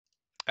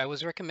I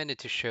was recommended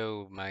to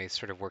show my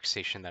sort of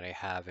workstation that I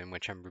have in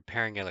which I'm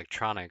repairing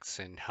electronics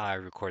and how I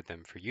record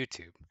them for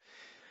YouTube.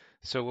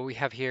 So what we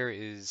have here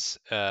is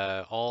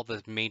all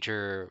the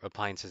major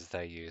appliances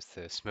that I use: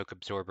 the smoke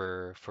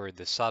absorber for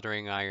the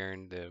soldering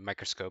iron, the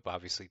microscope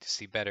obviously to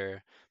see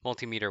better,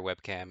 multimeter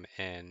webcam,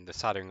 and the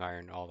soldering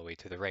iron all the way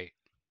to the right.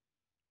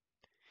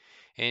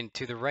 And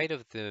to the right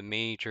of the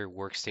major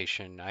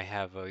workstation, I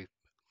have a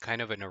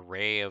kind of an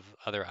array of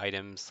other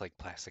items like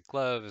plastic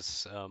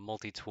gloves,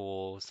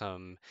 multi-tool,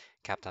 some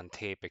Kapton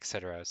tape,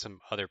 etc.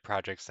 Some other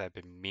projects that I've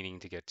been meaning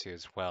to get to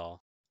as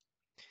well.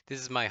 This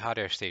is my hot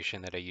air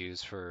station that I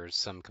use for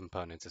some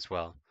components as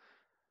well.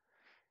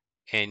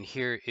 And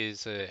here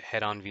is a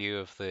head-on view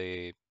of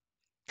the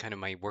kind of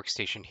my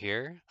workstation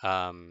here.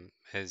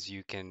 As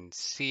you can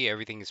see,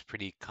 everything is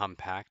pretty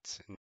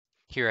compact.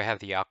 Here I have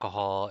the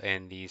alcohol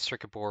and the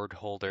circuit board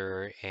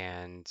holder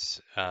and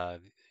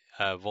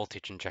a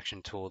voltage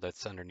injection tool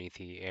that's underneath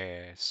the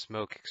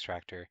smoke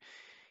extractor.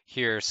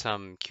 Here are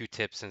some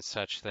Q-tips and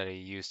such that I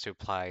use to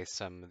apply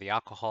some of the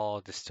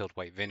alcohol, distilled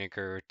white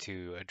vinegar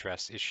to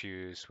address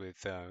issues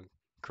with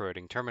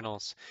corroding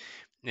terminals.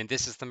 And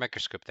this is the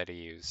microscope that I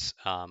use.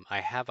 I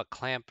have a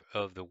clamp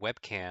of the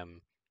webcam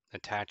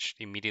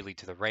attached immediately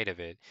to the right of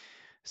it,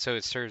 so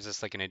it serves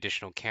as like an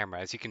additional camera.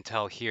 As you can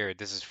tell here,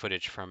 this is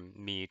footage from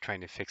me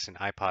trying to fix an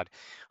iPod.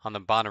 On the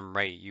bottom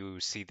right, you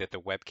see that the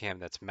webcam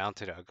that's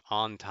mounted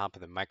on top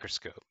of the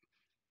microscope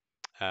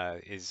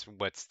is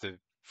what's the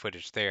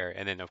footage there.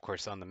 And then, of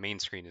course, on the main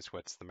screen is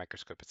what's the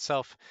microscope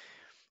itself.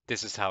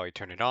 This is how I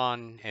turn it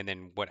on. And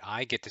then what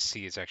I get to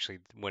see is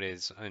actually what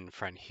is in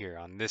front here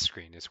on this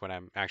screen is what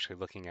I'm actually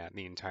looking at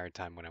the entire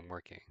time when I'm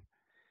working.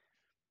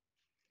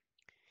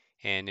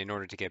 And in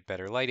order to get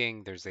better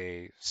lighting, there's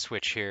a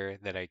switch here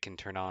that I can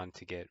turn on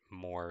to get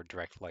more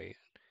direct light.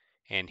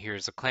 And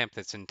here's a clamp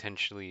that's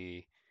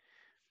intentionally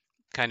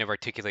kind of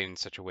articulated in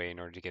such a way in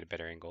order to get a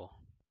better angle.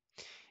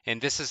 And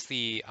this is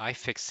the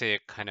iFixit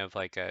kind of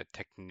like a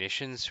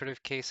technician sort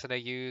of case that I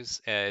use.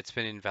 It's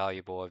been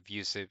invaluable. I've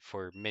used it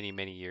for many,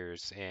 many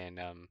years, and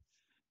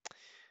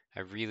I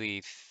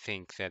really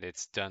think that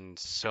it's done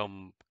so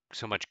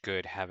much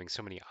good having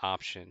so many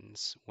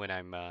options when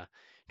I'm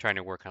trying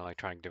to work on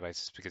electronic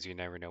devices because you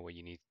never know what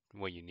you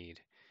need.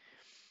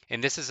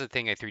 And this is a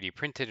thing I 3D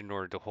printed in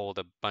order to hold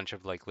a bunch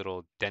of like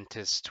little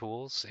dentist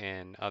tools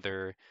and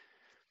other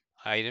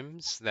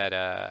items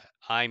that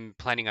I'm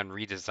planning on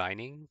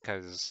redesigning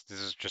because this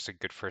is just a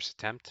good first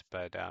attempt.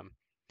 But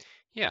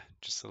yeah,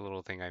 just a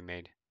little thing I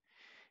made.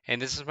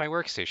 And this is my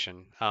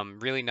workstation.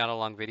 Really not a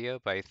long video,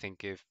 but I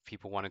think if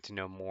people wanted to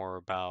know more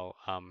about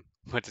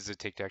what does it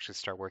take to actually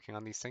start working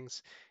on these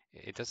things,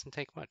 it doesn't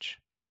take much.